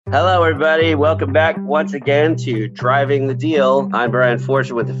Hello, everybody. Welcome back once again to Driving the Deal. I'm Brian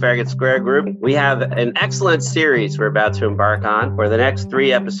Fortune with the Farragut Square Group. We have an excellent series we're about to embark on. For the next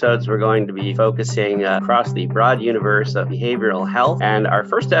 3 episodes, we're going to be focusing across the broad universe of behavioral health. And our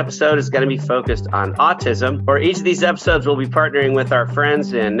first episode is going to be focused on autism. For each of these episodes, we'll be partnering with our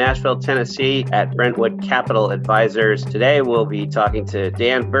friends in Nashville, Tennessee at Brentwood Capital Advisors. Today, we'll be talking to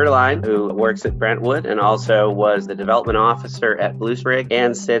Dan Beuerlein, who works at Brentwood and also was the development officer at Blue Sprig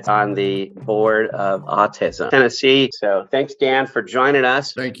and sits on the board of Autism Tennessee. So thanks, Dan, for joining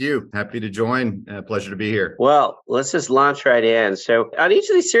us. Thank you. Happy to join. Pleasure to be here. Well, let's just launch right in. So on each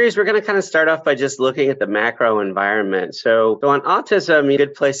of these series, we're going to kind of start off by just looking at the macro environment. So on autism, a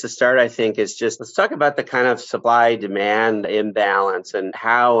good place to start, I think, is just let's talk about the kind of supply-demand imbalance and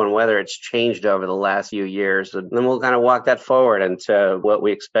how and whether it's changed over the last few years. And then we'll kind of walk that forward into what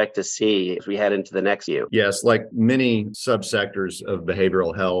we expect to see as we head into the next year. Yes, like many subsectors of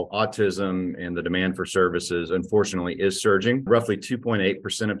behavioral health, autism and the demand for services, unfortunately, is surging. Roughly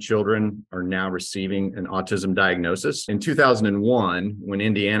 2.8% of children are now receiving an autism diagnosis. In 2001, when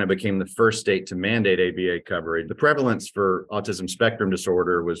Indiana became the first state to mandate ABA coverage, the prevalence for autism spectrum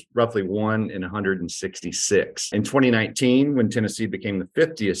disorder was roughly 1 in 166. In 2019, when Tennessee became the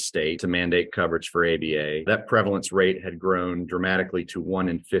 50th state to mandate coverage for ABA, that prevalence rate had grown dramatically to 1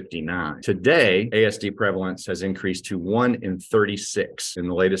 in 59. Today, ASD prevalence has increased to 1 in 36 in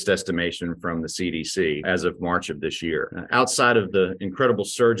the latest estimation from the CDC as of March of this year. Outside of the incredible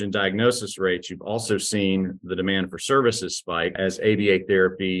surge in diagnosis rates, you've also seen the demand for services spike as ABA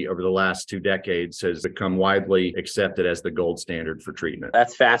therapy over the last 2 decades has become widely accepted as the gold standard for treatment.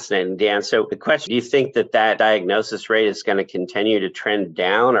 That's fascinating, Dan. So the question, do you think that diagnosis rate is going to continue to trend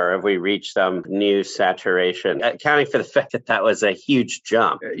down, or have we reached some new saturation, accounting for the fact that that was a huge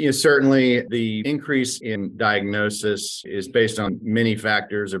jump? Certainly the increase in diagnosis is based on many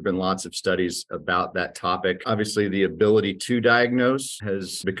factors. There have been lots of studies about that topic. Obviously, the ability to diagnose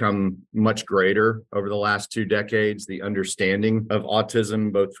has become much greater over the last 2 decades. The understanding of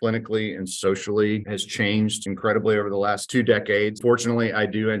autism, both clinically and socially, has changed incredibly over the last 2 decades. Fortunately, I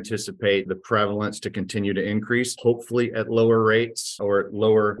do anticipate the prevalence to continue to increase, hopefully at lower rates or at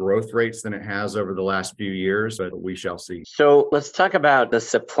lower growth rates than it has over the last few years, but we shall see. So let's talk about the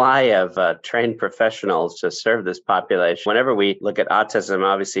supply of trained professionals to serve this population. Whenever we look at autism,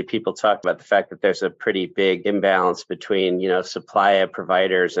 obviously people talk about the fact that there's a pretty big imbalance between, supply of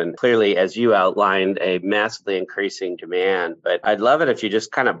providers and clearly, as you outlined, a massively increasing demand. But I'd love it if you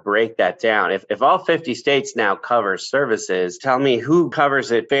just kind of break that down. If all 50 states now cover services, tell me who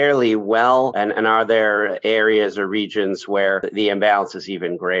covers it fairly well, and are there areas or regions where the imbalance is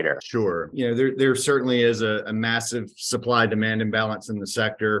even greater? Sure. There certainly is a massive supply-demand imbalance in the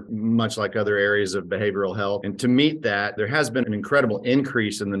sector, much like other areas of behavioral health. And to meet that, there has been an incredible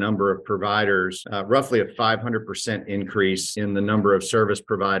increase in the number of providers, roughly a 500% increase in the number of service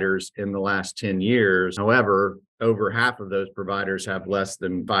providers in the last 10 years. However, over half of those providers have less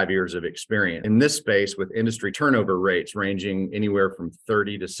than 5 years of experience. In this space, with industry turnover rates ranging anywhere from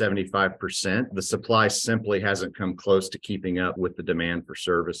 30 to 75%, the supply simply hasn't come close to keeping up with the demand for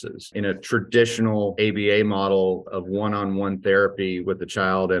services. In a traditional ABA model of one-on-one therapy with a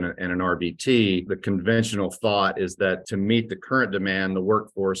child and an RBT, the conventional thought is that to meet the current demand, the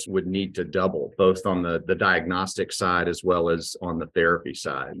workforce would need to double, both on the diagnostic side as well as on the therapy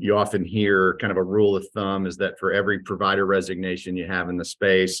side. You often hear kind of a rule of thumb is that for every provider resignation you have in the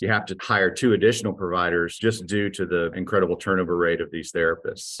space, you have to hire 2 additional providers just due to the incredible turnover rate of these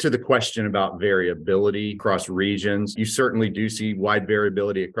therapists. To the question about variability across regions, you certainly do see wide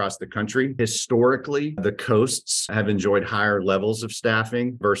variability across the country. Historically, the coasts have enjoyed higher levels of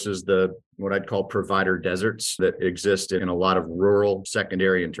staffing versus what I'd call provider deserts that exist in a lot of rural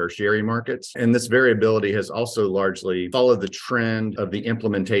secondary and tertiary markets. And this variability has also largely followed the trend of the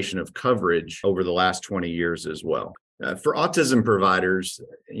implementation of coverage over the last 20 years as well. For autism providers,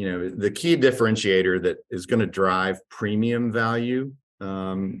 the key differentiator that is going to drive premium value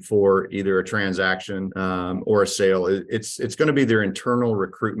for either a transaction or a sale, it's going to be their internal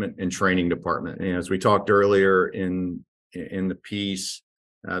recruitment and training department. As we talked earlier in the piece,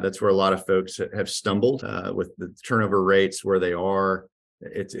 that's where a lot of folks have stumbled with the turnover rates where they are.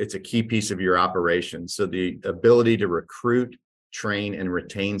 It's a key piece of your operation. So the ability to recruit train and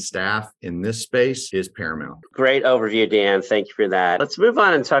retain staff in this space is paramount. Great overview, Dan. Thank you for that. Let's move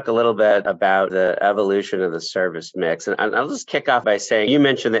on and talk a little bit about the evolution of the service mix. And I'll just kick off by saying, you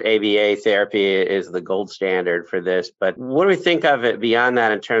mentioned that ABA therapy is the gold standard for this, but what do we think of it beyond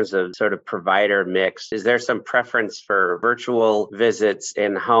that in terms of sort of provider mix? Is there some preference for virtual visits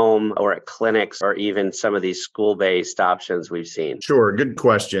in home or at clinics, or even some of these school-based options we've seen? Sure. Good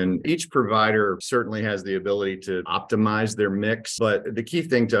question. Each provider certainly has the ability to optimize their mix, but the key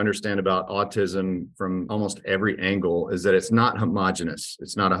thing to understand about autism from almost every angle is that it's not homogenous.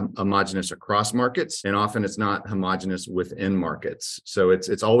 It's not homogenous across markets, and often it's not homogenous within markets. So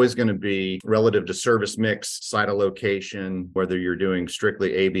it's always going to be relative to service mix, site of location, whether you're doing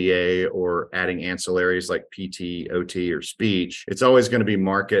strictly ABA or adding ancillaries like PT, OT, or speech. It's always going to be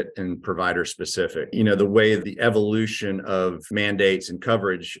market and provider specific. You know, the way the evolution of mandates and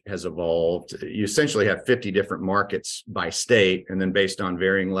coverage has evolved, you essentially have 50 different markets by state, and then based on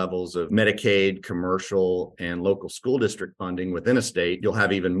varying levels of Medicaid, commercial, and local school district funding within a state, you'll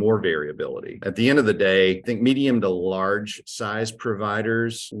have even more variability. At the end of the day, I think medium to large size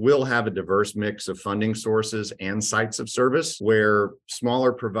providers will have a diverse mix of funding sources and sites of service, where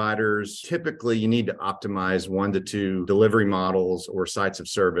smaller providers, typically you need to optimize 1 to 2 delivery models or sites of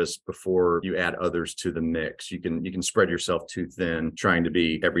service before you add others to the mix. You can spread yourself too thin trying to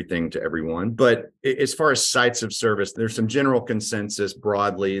be everything to everyone. But as far as sites of service, there's some general consensus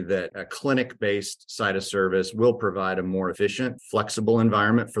broadly that a clinic-based site of service will provide a more efficient, flexible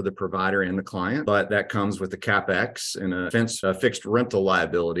environment for the provider and the client, but that comes with the CapEx and a fixed rental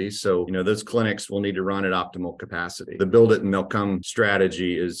liability. So, those clinics will need to run at optimal capacity. The build it and they'll come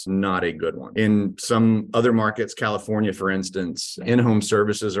strategy is not a good one. In some other markets, California, for instance, in-home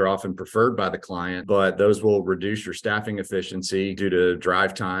services are often preferred by the client, but those will reduce your staffing efficiency due to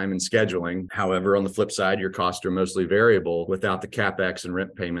drive time and scheduling. However, on the flip side, your costs are mostly variable without the CapEx and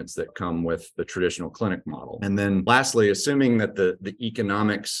rent payments that come with the traditional clinic model. And then lastly, assuming that the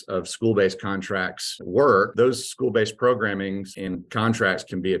economics of school-based contracts work, those school-based programmings and contracts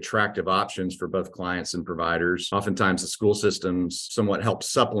can be attractive options for both clients and providers. Oftentimes, the school systems somewhat help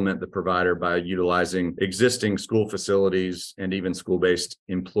supplement the provider by utilizing existing school facilities and even school-based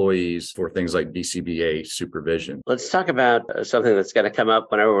employees for things like BCBA supervision. Let's talk about something that's going to come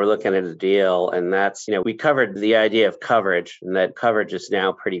up whenever we're looking at a deal, and that's, we covered the idea of coverage, and that coverage is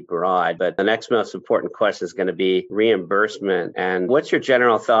now pretty broad, but the next most important question is going to be reimbursement. And what's your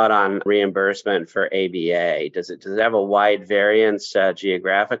general thought on reimbursement for ABA? Does it have a wide variance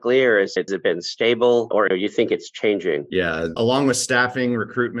geographically, or has it been stable, or do you think it's changing? Yeah, along with staffing,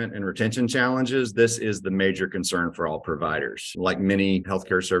 recruitment, and retention challenges, this is the major concern for all providers. Like many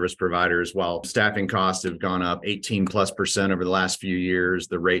healthcare service providers, while staffing costs have gone up 18+% over the last few years,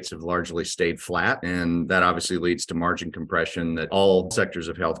 the rates have largely stayed flat. And that obviously leads to margin compression that all sectors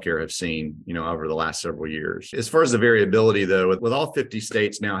of healthcare have seen, over the last several years. As far as the variability, though, with all 50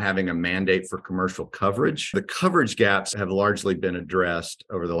 states now having a mandate for commercial coverage, the coverage gaps have largely been addressed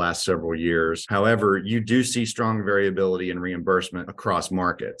over the last several years. However, you do see strong variability in reimbursement across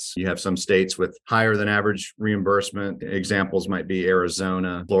markets. You have some states with higher than average reimbursement. Examples might be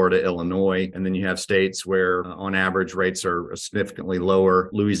Arizona, Florida, Illinois. And then you have states where on average rates are significantly lower.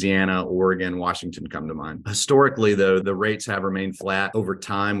 Louisiana, Oregon, Washington come to mind. Historically, though, the rates have remained flat over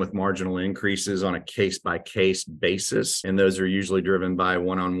time with marginal increases on a case-by-case basis. And those are usually driven by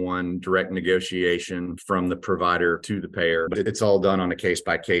one-on-one direct negotiation from the provider to the payer. But it's all done on a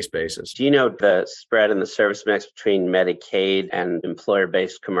case-by-case basis. Do you know the spread in the service mix between Medicaid and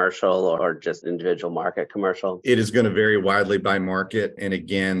employer-based commercial, or just individual market commercial? It is going to vary widely by market. And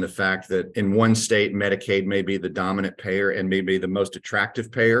again, the fact that in one state, Medicaid may be the dominant payer and may be the most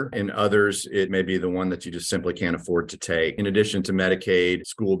attractive payer. In others, it may be the one that you just simply can't afford to take. In addition to Medicaid,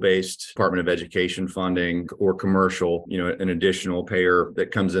 school-based Department of Education funding or commercial, an additional payer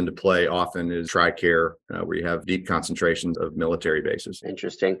that comes into play often is TRICARE, where you have deep concentrations of military bases.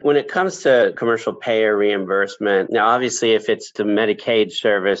 Interesting. When it comes to commercial payer reimbursement, now obviously if it's the Medicaid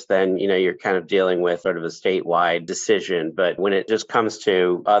service, then you're kind of dealing with sort of a statewide decision. But when it just comes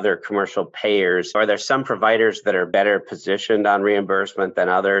to other commercial payers, are there some providers that are better positioned on reimbursement than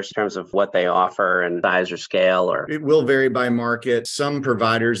others in terms of what they offer and size or scale? Or it will vary by market. Some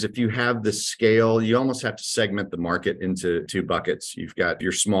providers, if you have the scale, you almost have to segment the market into 2 buckets. You've got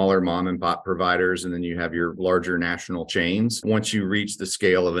your smaller mom and pop providers, and then you have your larger national chains. Once you reach the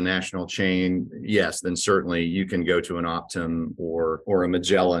scale of a national chain, yes, then certainly you can go to an Optum or a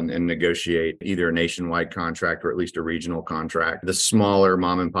Magellan and negotiate either a nationwide contract or at least a regional contract. The smaller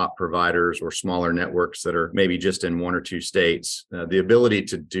mom and pop providers or smaller networks that are maybe just in 1 or 2 states, the ability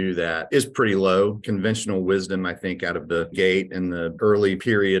to do that is pretty low. Conventional wisdom, I think, think, out of the gate in the early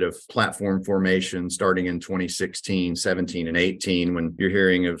period of platform formation, starting in 2016, 17, and 18, when you're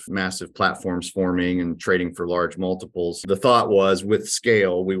hearing of massive platforms forming and trading for large multiples. The thought was, with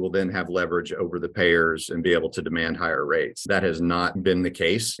scale, we will then have leverage over the payers and be able to demand higher rates. That has not been the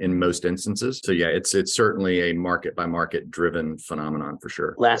case in most instances. So yeah, it's certainly a market by market driven phenomenon for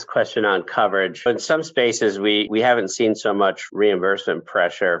sure. Last question on coverage. In some spaces, we haven't seen so much reimbursement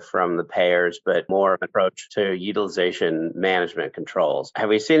pressure from the payers, but more approach to utilization management controls. Have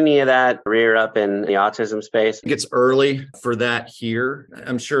we seen any of that rear up in the autism space? I think it's early for that here.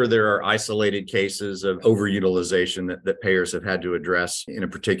 I'm sure there are isolated cases of overutilization that payers have had to address in a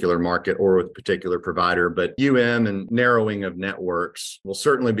particular market or with a particular provider, but and narrowing of networks will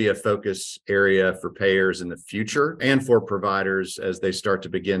certainly be a focus area for payers in the future and for providers as they start to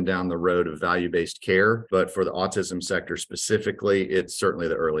begin down the road of value-based care. But for the autism sector specifically, it's certainly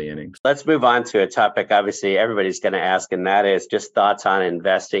the early innings. Let's move on to a topic obviously everybody's going to ask, and that is just thoughts on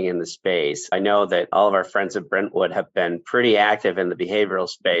investing in the space. I know that all of our friends at Brentwood have been pretty active in the behavioral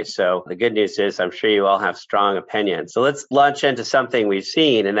space. So the good news is I'm sure you all have strong opinions. So let's launch into something we've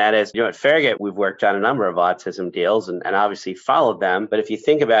seen, and that is, at Farragut, we've worked on a number of autism deals and obviously followed them. But if you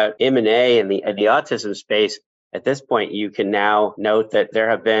think about M&A in the autism space, at this point, you can now note that there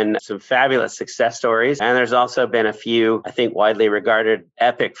have been some fabulous success stories, and there's also been a few, I think, widely regarded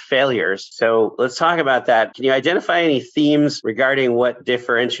epic failures. So let's talk about that. Can you identify any themes regarding what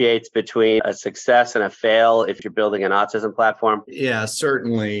differentiates between a success and a fail if you're building an autism platform? Yeah,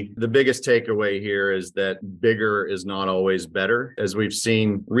 certainly. The biggest takeaway here is that bigger is not always better. As we've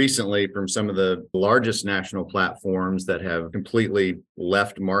seen recently from some of the largest national platforms that have completely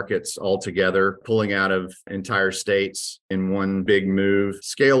left markets altogether, pulling out of entire states in one big move.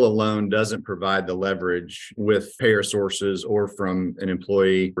 Scale alone doesn't provide the leverage with payer sources or from an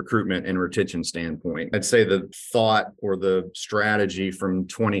employee recruitment and retention standpoint. I'd say the thought or the strategy from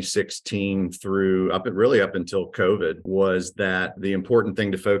 2016 through up until COVID was that the important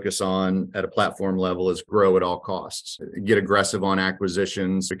thing to focus on at a platform level is grow at all costs. Get aggressive on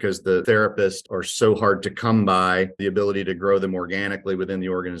acquisitions because the therapists are so hard to come by. The ability to grow them organically within the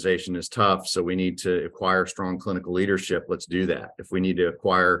organization is tough. So we need to acquire strong clinical leadership. Let's do that. If we need to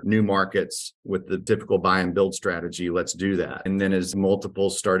acquire new markets with the typical buy and build strategy, let's do that. And then as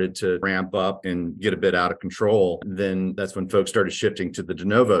multiples started to ramp up and get a bit out of control, then that's when folks started shifting to the de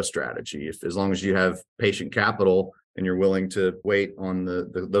novo strategy. As long as you have patient capital and you're willing to wait on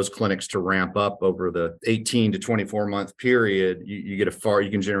those clinics to ramp up over the 18 to 24 month period, you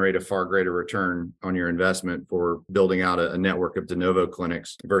can generate a far greater return on your investment for building out a network of de novo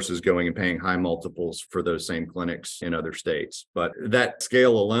clinics versus going and paying high multiples for those same clinics in other states. But that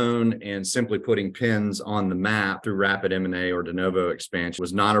scale alone and simply putting pins on the map through rapid M&A or de novo expansion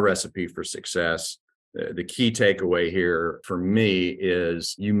was not a recipe for success. The key takeaway here for me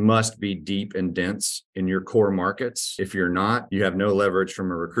is you must be deep and dense in your core markets. If you're not, you have no leverage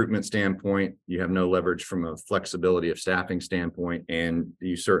from a recruitment standpoint. You have no leverage from a flexibility of staffing standpoint, and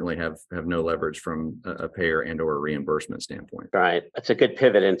you certainly have no leverage from a payer and or a reimbursement standpoint. Right. That's a good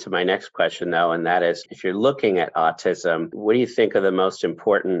pivot into my next question, though, and that is, if you're looking at autism, what do you think are the most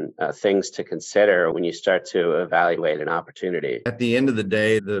important things to consider when you start to evaluate an opportunity? At the end of the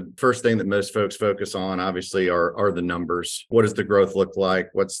day, the first thing that most folks focus on, obviously, are the numbers. What does the growth look like?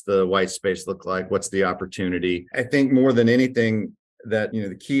 What's the white space look like? What's the opportunity? I think more than anything, that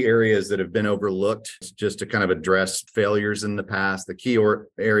the key areas that have been overlooked, just to kind of address failures in the past, the key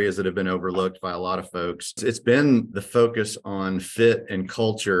areas that have been overlooked by a lot of folks, it's been the focus on fit and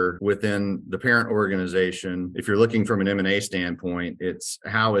culture within the parent organization. If you're looking from an M&A standpoint, it's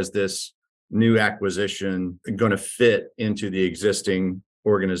how is this new acquisition going to fit into the existing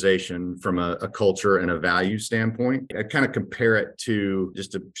organization from a culture and a value standpoint. I kind of compare it to,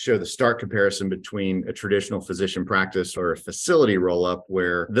 just to show the stark comparison between a traditional physician practice or a facility roll-up,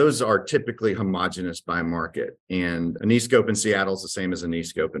 where those are typically homogenous by market. And an E-scope in Seattle is the same as an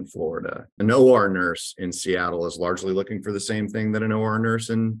E-scope in Florida. An OR nurse in Seattle is largely looking for the same thing that an OR nurse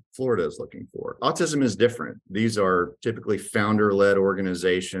in Florida is looking for. Autism is different. These are typically founder-led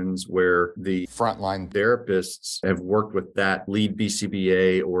organizations where the frontline therapists have worked with that lead BCBA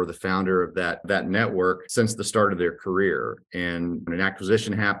or the founder of that network since the start of their career. And when an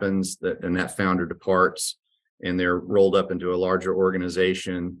acquisition happens and that founder departs, and they're rolled up into a larger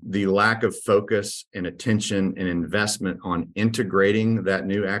organization, the lack of focus and attention and investment on integrating that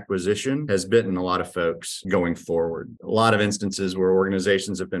new acquisition has bitten a lot of folks going forward. A lot of instances where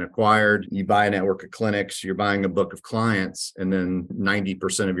organizations have been acquired, you buy a network of clinics, you're buying a book of clients, and then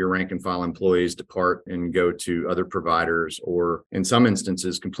 90% of your rank and file employees depart and go to other providers, or in some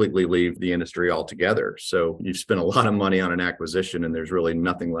instances, completely leave the industry altogether. So you've spent a lot of money on an acquisition and there's really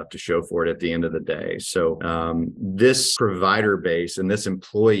nothing left to show for it at the end of the day. So this provider base and this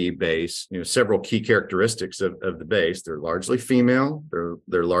employee base, several key characteristics of the base. They're largely female.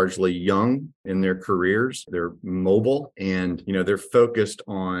 They're largely young in their careers. They're mobile, and they're focused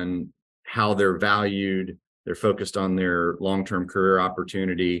on how they're valued. They're focused on their long-term career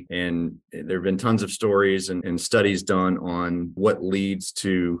opportunity. And there have been tons of stories and studies done on what leads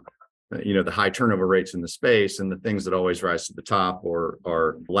to the high turnover rates in the space, and the things that always rise to the top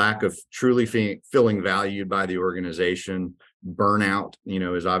are lack of truly feeling valued by the organization. Burnout,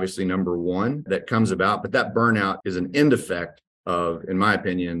 is obviously number one that comes about, but that burnout is an end effect of, in my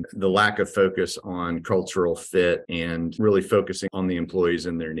opinion, the lack of focus on cultural fit and really focusing on the employees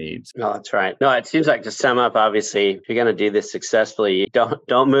and their needs. No, that's right. No, it seems like, to sum up, obviously, if you're going to do this successfully,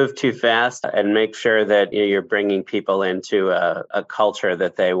 don't move too fast, and make sure that you're bringing people into a culture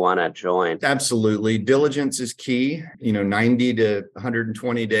that they want to join. Absolutely. Diligence is key. 90 to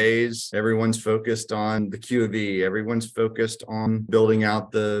 120 days, everyone's focused on the Q of E. Everyone's focused on building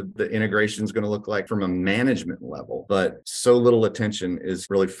out the integration is going to look like from a management level, but so little attention is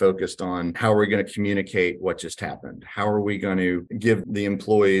really focused on how are we going to communicate what just happened? How are we going to give the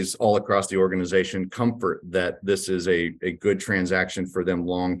employees all across the organization comfort that this is a good transaction for them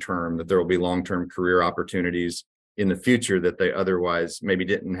long-term, that there will be long-term career opportunities in the future that they otherwise maybe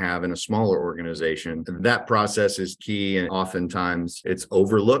didn't have in a smaller organization. That process is key, and oftentimes it's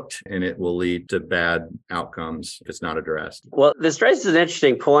overlooked, and it will lead to bad outcomes if it's not addressed. Well, this raises an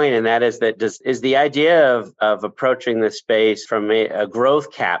interesting point, and that is is the idea of approaching this space from a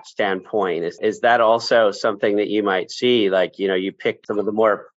growth cap standpoint. Is that also something that you might see? Like, you pick some of the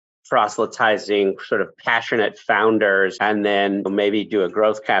more proselytizing, sort of passionate founders, and then maybe do a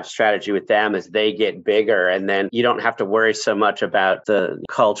growth cap strategy with them as they get bigger. And then you don't have to worry so much about the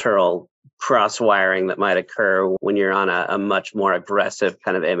cultural cross-wiring that might occur when you're on a much more aggressive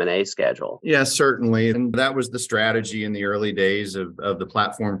kind of M&A schedule. Yeah, certainly. And that was the strategy in the early days of the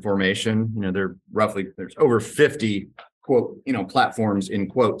platform formation. There's over 50 quote, platforms in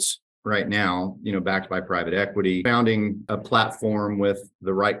quotes right now, backed by private equity. Founding a platform with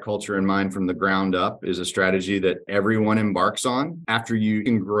the right culture in mind from the ground up is a strategy that everyone embarks on. After you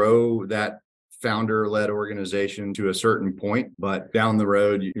can grow that founder-led organization to a certain point, but down the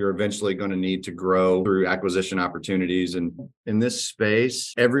road, you're eventually going to need to grow through acquisition opportunities. And in this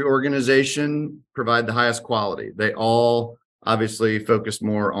space, every organization provide the highest quality. They all obviously focus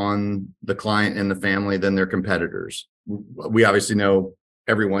more on the client and the family than their competitors. We obviously know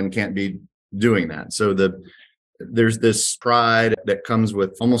everyone can't be doing that. So there's this pride that comes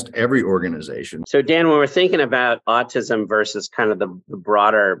with almost every organization. So Dan, when we're thinking about autism versus kind of the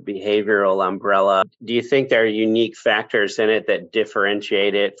broader behavioral umbrella, do you think there are unique factors in it that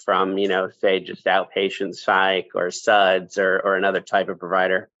differentiate it from, say, just outpatient psych or SUDS or another type of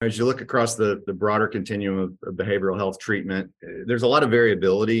provider? As you look across the broader continuum of behavioral health treatment, there's a lot of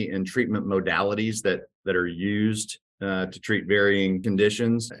variability in treatment modalities that are used to treat varying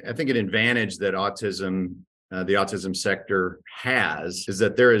conditions. I think an advantage that the autism sector has is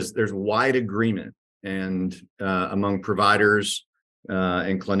that there's wide agreement and among providers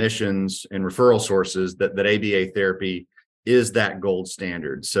and clinicians and referral sources that ABA therapy is that gold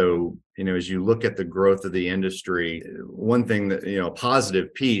standard. So, as you look at the growth of the industry, one thing that, a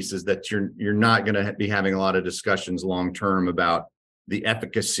positive piece is that you're not going to be having a lot of discussions long term about the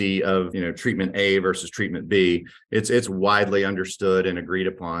efficacy of treatment A versus treatment B. It's widely understood and agreed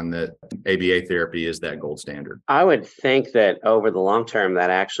upon that ABA therapy is that gold standard. I would think that over the long term, that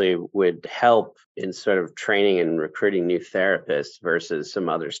actually would help in sort of training and recruiting new therapists versus some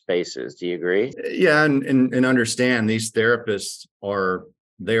other spaces. Do you agree? Yeah, and understand these therapists are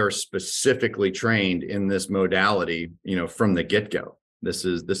specifically trained in this modality, from the get-go. This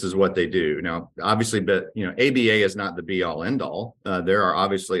is what they do. Now, obviously, but ABA is not the be all end all. There are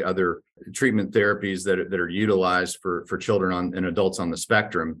obviously other treatment therapies that are utilized for children and adults on the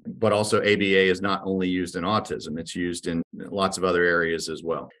spectrum, but also ABA is not only used in autism, it's used in lots of other areas as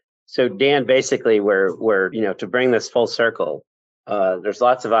well. So Dan, basically we're to bring this full circle, there's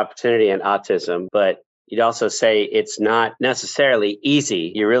lots of opportunity in autism, but you'd also say it's not necessarily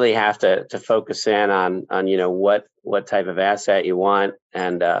easy. You really have to focus in on what type of asset you want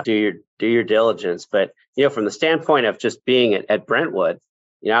and do your diligence. But from the standpoint of just being at Brentwood,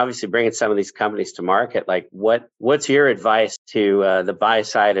 obviously bringing some of these companies to market, like what's your advice to the buy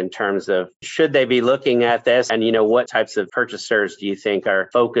side in terms of should they be looking at this? And, what types of purchasers do you think are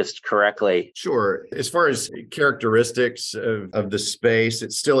focused correctly? Sure. As far as characteristics of the space,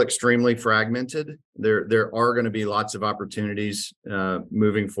 it's still extremely fragmented. There are going to be lots of opportunities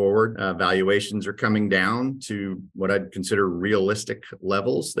moving forward. Valuations are coming down to what I'd consider realistic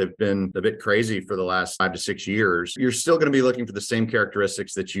levels. They've been a bit crazy for the last 5 to 6 years. You're still going to be looking for the same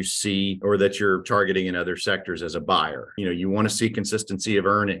characteristics that you see or that you're targeting in other sectors as a buyer. You want to see consistency of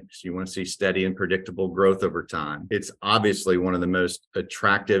earnings. You want to see steady and predictable growth over time. It's obviously one of the most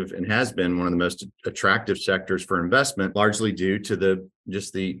attractive and has been one of the most attractive sectors for investment, largely due to the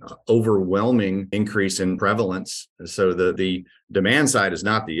overwhelming increase in prevalence. So the demand side is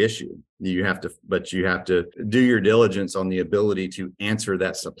not the issue. You have to do your diligence on the ability to answer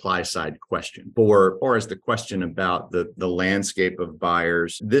that supply side question. Or as the question about the landscape of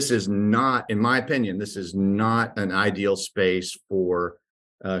buyers, this is not, in my opinion, this is not an ideal space for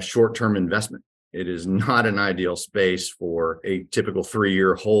short-term investment. It is not an ideal space for a typical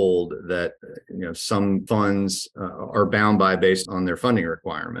 3-year hold that some funds are bound by based on their funding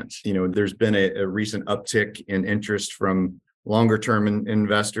requirements. There's been a recent uptick in interest from longer term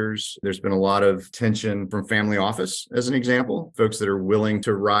investors. There's been a lot of tension from family office, as an example, folks that are willing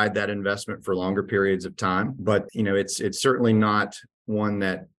to ride that investment for longer periods of time. But it's certainly not one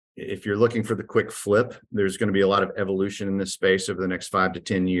that, if you're looking for the quick flip, there's going to be a lot of evolution in this space over the next 5 to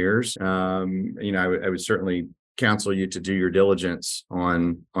 10 years. I would certainly counsel you to do your diligence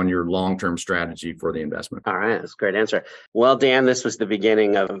on your long-term strategy for the investment. All right. That's a great answer. Well, Dan, this was the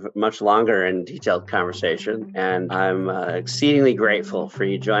beginning of a much longer and detailed conversation. And I'm exceedingly grateful for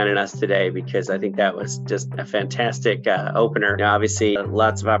you joining us today, because I think that was just a fantastic opener. Obviously,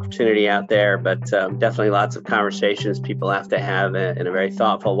 lots of opportunity out there, but definitely lots of conversations people have to have in a very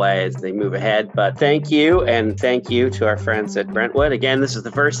thoughtful way as they move ahead. But thank you. And thank you to our friends at Brentwood. Again, this is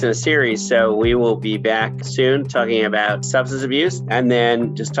the first in a series, so we will be back soon talking about substance abuse, and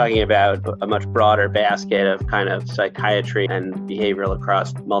then just talking about a much broader basket of kind of psychiatry and behavioral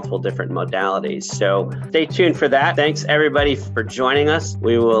across multiple different modalities. So stay tuned for that. Thanks everybody for joining us.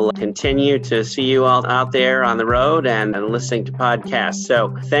 We will continue to see you all out there on the road and listening to podcasts.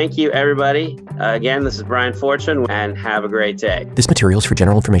 So thank you everybody. Again, this is Brian Fortune, and have a great day. This material is for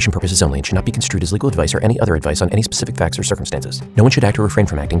general information purposes only and should not be construed as legal advice or any other advice on any specific facts or circumstances. No one should act or refrain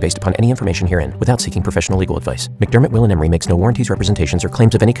from acting based upon any information herein without seeking professional legal advice. McDermott, Will & Emery makes no warranties, representations, or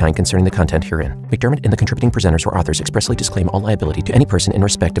claims of any kind concerning the content herein. McDermott and the contributing presenters or authors expressly disclaim all liability to any person in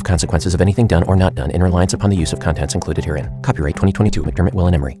respect of consequences of anything done or not done in reliance upon the use of contents included herein. Copyright 2022 McDermott, Will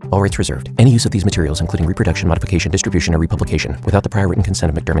 & Emery. All rights reserved. Any use of these materials, including reproduction, modification, distribution, or republication, without the prior written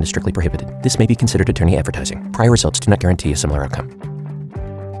consent of McDermott is strictly prohibited. This may be considered attorney advertising. Prior results do not guarantee a similar outcome.